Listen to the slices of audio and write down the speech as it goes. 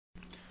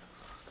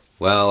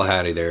Well,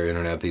 howdy there,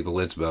 Internet people.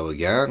 It's Bo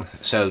again.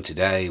 So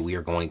today we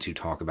are going to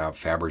talk about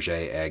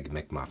Fabergé Egg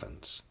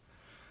McMuffins.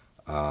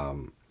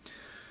 We're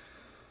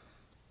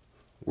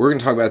going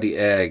to talk about the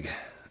egg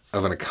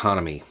of an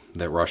economy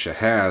that Russia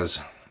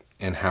has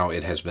and how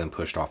it has been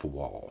pushed off a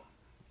wall.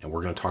 And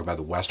we're going to talk about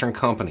the Western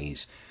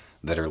companies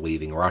that are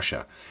leaving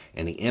Russia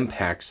and the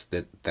impacts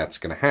that that's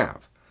going to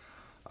have.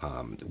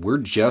 We're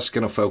just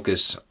going to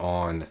focus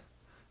on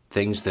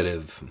things that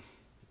have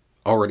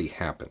already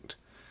happened.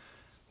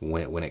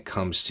 When it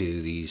comes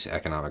to these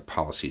economic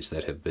policies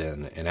that have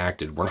been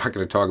enacted. We're not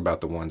going to talk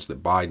about the ones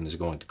that Biden is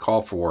going to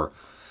call for,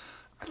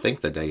 I think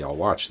the day y'all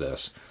watch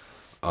this,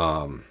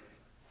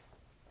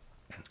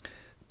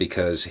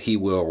 because he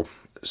will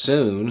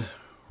soon,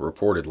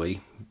 reportedly,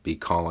 be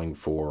calling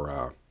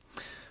for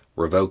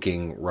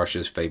revoking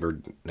Russia's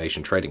favored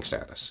nation trading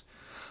status,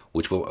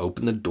 which will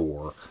open the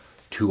door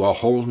to a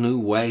whole new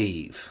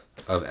wave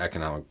of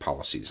economic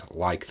policies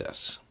like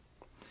this.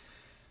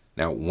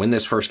 Now, when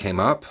this first came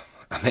up,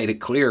 I made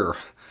it clear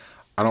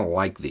I don't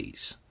like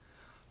these.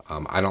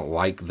 I don't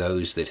like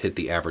those that hit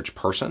the average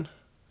person.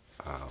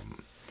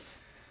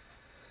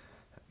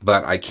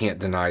 But I can't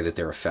deny that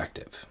they're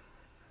effective.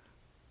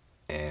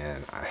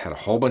 And I had a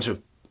whole bunch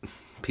of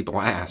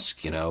people ask,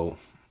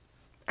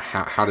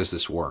 how does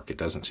this work? It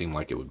doesn't seem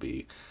like it would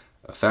be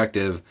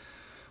effective.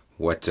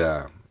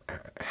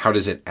 How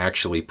does it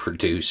actually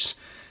produce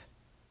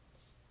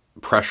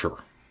pressure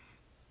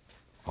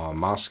on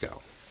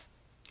Moscow?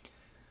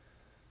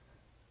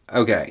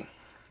 Okay,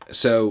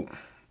 so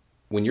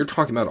when you're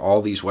talking about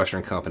all these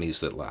Western companies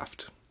that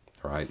left,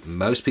 right,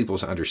 most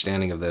people's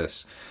understanding of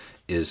this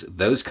is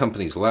those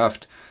companies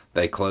left,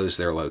 they closed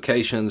their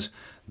locations,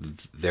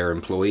 their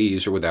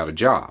employees are without a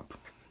job.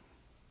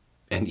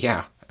 And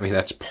yeah,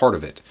 that's part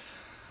of it,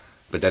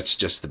 but that's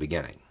just the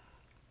beginning.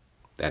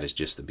 That is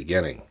just the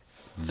beginning.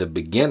 The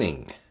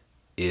beginning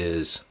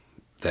is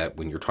that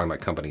when you're talking about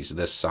companies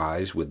this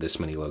size with this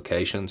many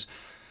locations,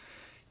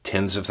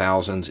 tens of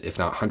thousands, if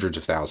not hundreds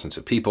of thousands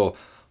of people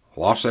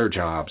lost their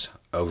jobs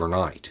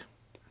overnight.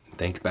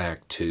 Think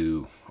back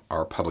to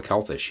our public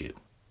health issue.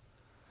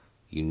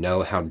 You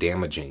know how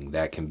damaging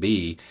that can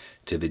be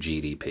to the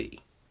GDP.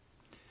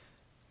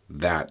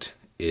 That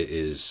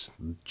is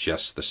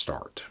just the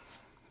start.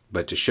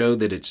 But to show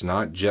that it's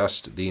not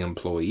just the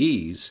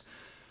employees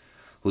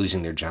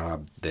losing their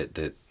job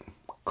that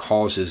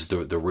causes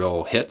the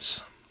real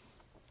hits,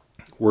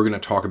 we're going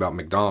to talk about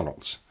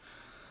McDonald's.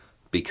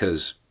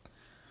 Because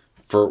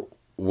for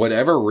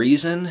whatever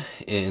reason,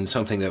 in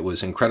something that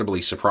was incredibly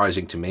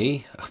surprising to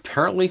me,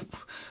 apparently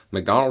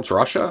McDonald's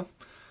Russia,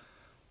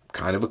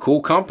 kind of a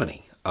cool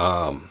company.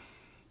 At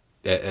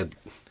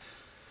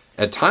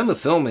time of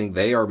filming,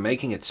 they are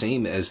making it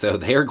seem as though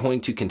they are going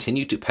to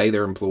continue to pay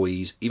their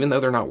employees even though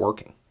they're not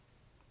working.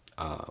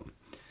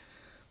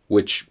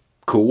 Which,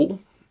 cool,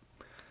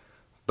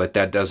 but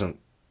that doesn't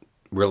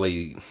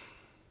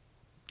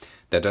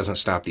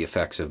stop the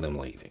effects of them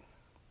leaving.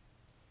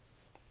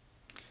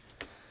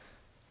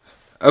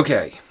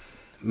 Okay,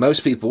 most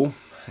people,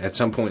 at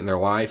some point in their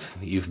life,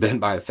 you've been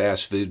by a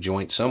fast food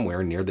joint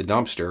somewhere near the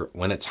dumpster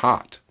when it's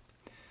hot.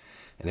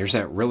 And there's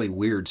that really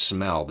weird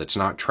smell that's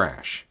not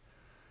trash.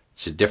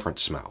 It's a different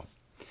smell.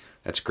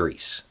 That's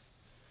grease.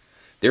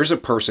 There's a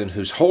person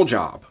whose whole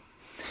job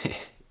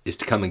is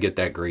to come and get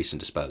that grease and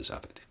dispose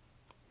of it.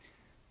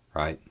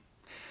 Right?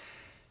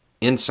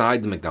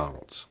 Inside the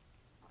McDonald's,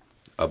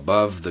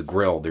 above the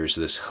grill, there's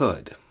this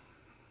hood.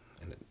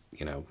 And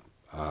it,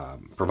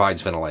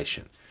 provides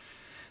ventilation.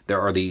 There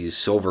are these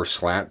silver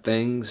slat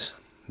things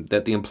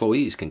that the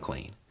employees can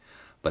clean.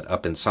 But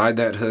up inside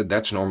that hood,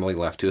 that's normally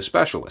left to a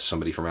specialist,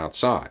 somebody from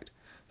outside,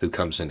 who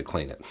comes in to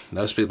clean it.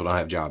 Those people don't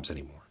have jobs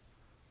anymore.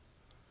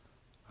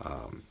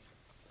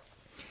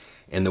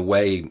 And the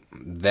way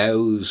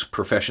those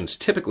professions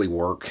typically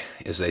work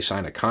is they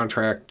sign a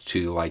contract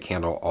to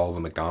handle all the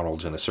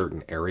McDonald's in a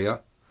certain area.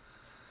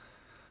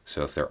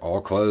 So if they're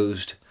all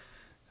closed,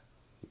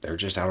 they're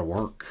just out of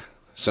work.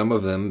 Some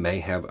of them may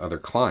have other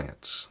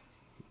clients,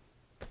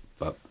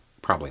 but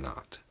probably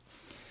not.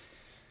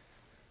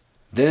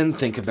 Then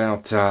think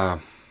about,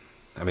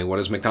 what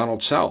does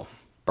McDonald's sell?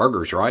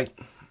 Burgers, right?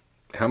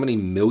 How many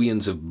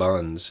millions of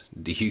buns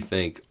do you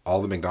think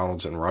all the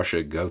McDonald's in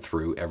Russia go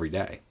through every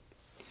day?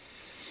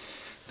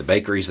 The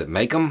bakeries that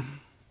make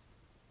them,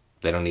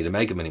 they don't need to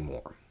make them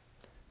anymore.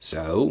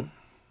 So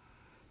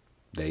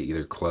they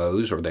either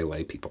close or they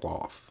lay people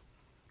off.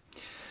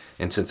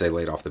 And since they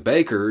laid off the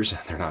bakers,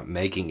 they're not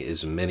making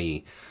as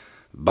many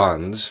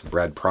buns,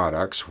 bread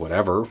products,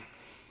 whatever.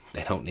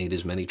 They don't need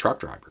as many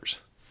truck drivers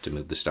to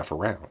move the stuff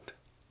around.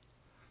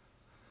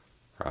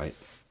 Right?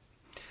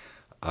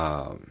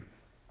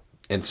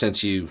 And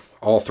since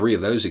all three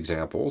of those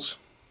examples,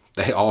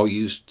 they all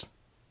used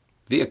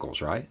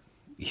vehicles, right?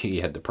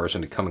 You had the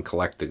person to come and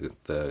collect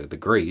the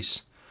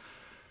grease.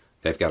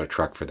 They've got a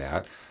truck for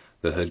that.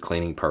 The hood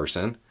cleaning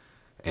person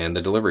and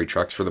the delivery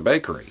trucks for the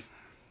bakery.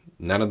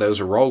 None of those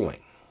are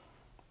rolling.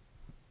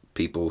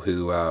 People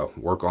who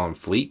work on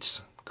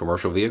fleets,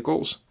 commercial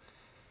vehicles,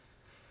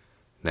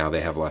 now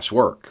they have less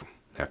work.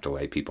 have to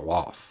lay people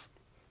off.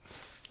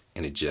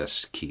 And it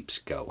just keeps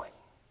going.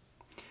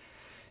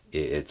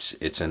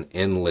 It's an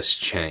endless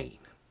chain.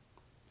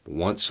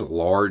 Once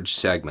large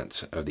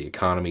segments of the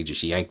economy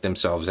just yank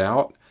themselves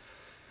out,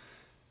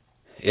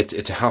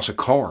 it's a house of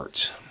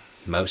cards.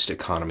 Most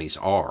economies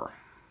are.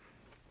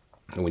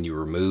 And when you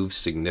remove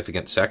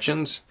significant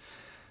sections,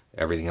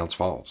 everything else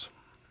falls.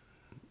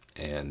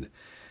 And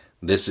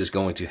this is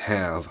going to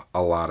have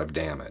a lot of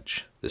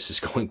damage. This is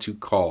going to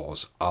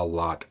cause a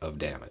lot of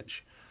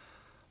damage.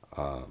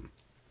 And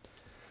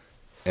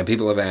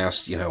people have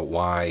asked,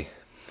 why,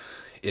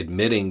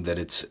 admitting that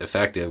it's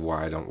effective,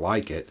 why I don't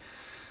like it.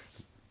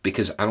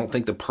 Because I don't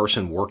think the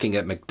person working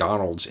at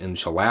McDonald's in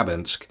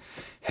Chelyabinsk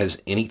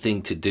has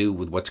anything to do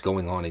with what's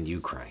going on in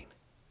Ukraine.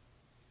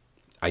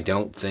 I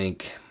don't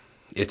think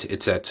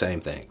it's that same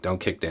thing. Don't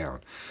kick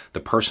down. The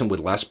person with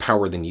less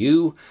power than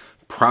you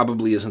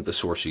probably isn't the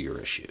source of your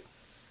issue.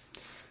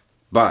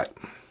 But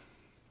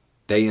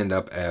they end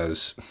up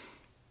as,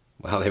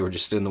 they were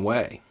just in the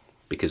way.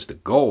 Because the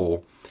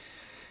goal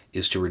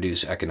is to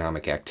reduce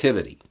economic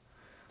activity,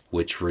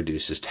 which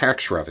reduces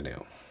tax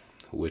revenue,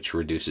 which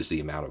reduces the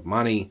amount of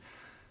money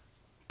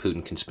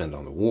Putin can spend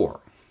on the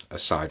war.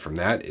 Aside from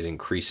that, it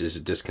increases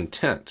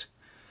discontent,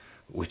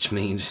 which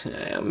means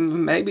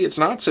maybe it's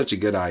not such a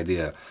good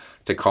idea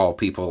to call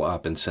people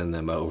up and send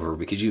them over,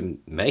 because you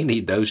may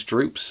need those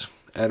troops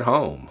at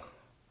home,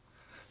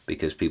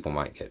 because people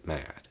might get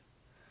mad,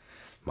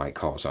 might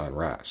cause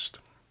unrest.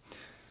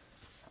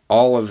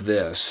 All of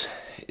this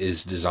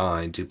is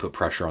designed to put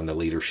pressure on the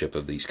leadership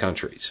of these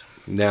countries.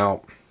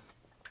 Now,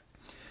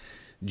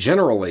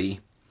 generally,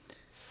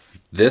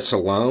 this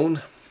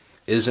alone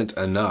isn't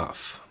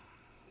enough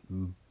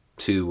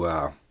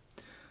to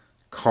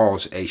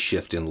cause a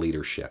shift in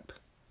leadership,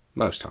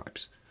 most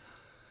times.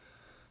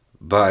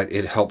 But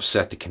it helps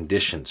set the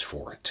conditions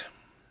for it.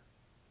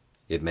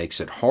 It makes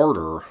it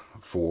harder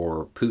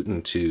for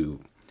Putin to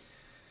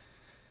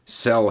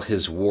sell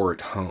his war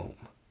at home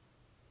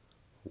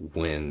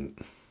when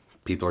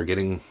people are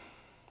getting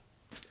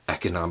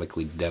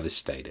economically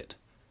devastated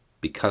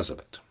because of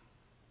it.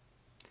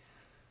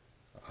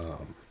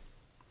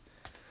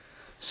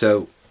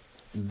 So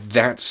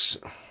that's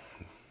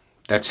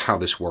how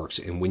this works.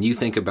 And when you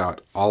think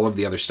about all of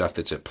the other stuff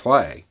that's at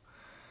play,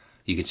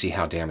 you can see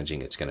how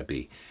damaging it's going to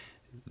be.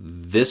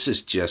 This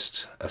is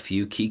just a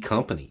few key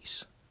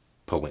companies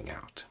pulling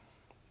out.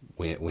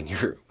 When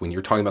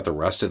you're talking about the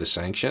rest of the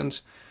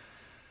sanctions,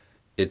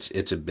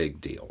 it's a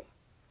big deal.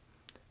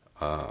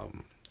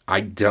 I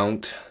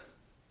don't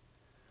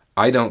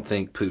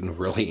think Putin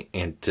really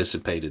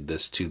anticipated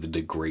this to the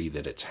degree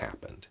that it's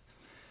happened.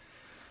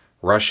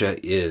 Russia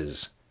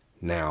is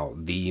now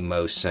the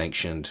most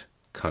sanctioned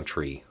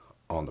country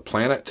on the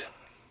planet,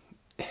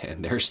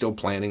 and they're still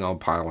planning on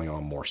piling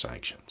on more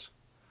sanctions.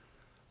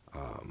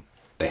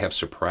 They have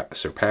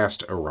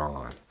surpassed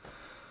Iran.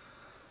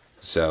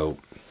 So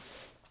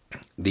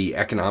the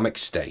economic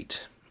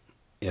state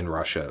in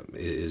Russia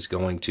is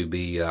going to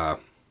be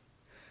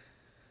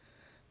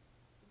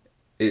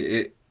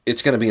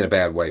it's going to be in a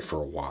bad way for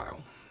a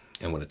while.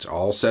 And when it's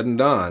all said and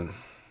done,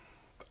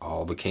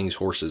 all the king's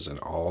horses and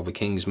all the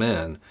king's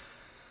men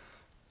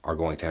are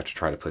going to have to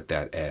try to put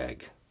that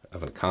egg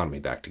of an economy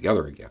back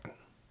together again.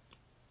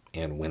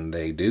 And when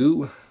they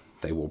do,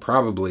 they will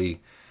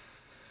probably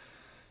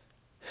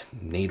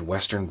need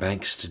Western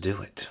banks to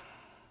do it.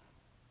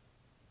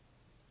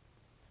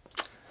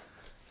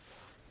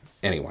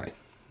 Anyway,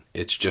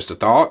 it's just a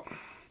thought.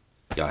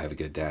 Y'all have a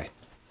good day.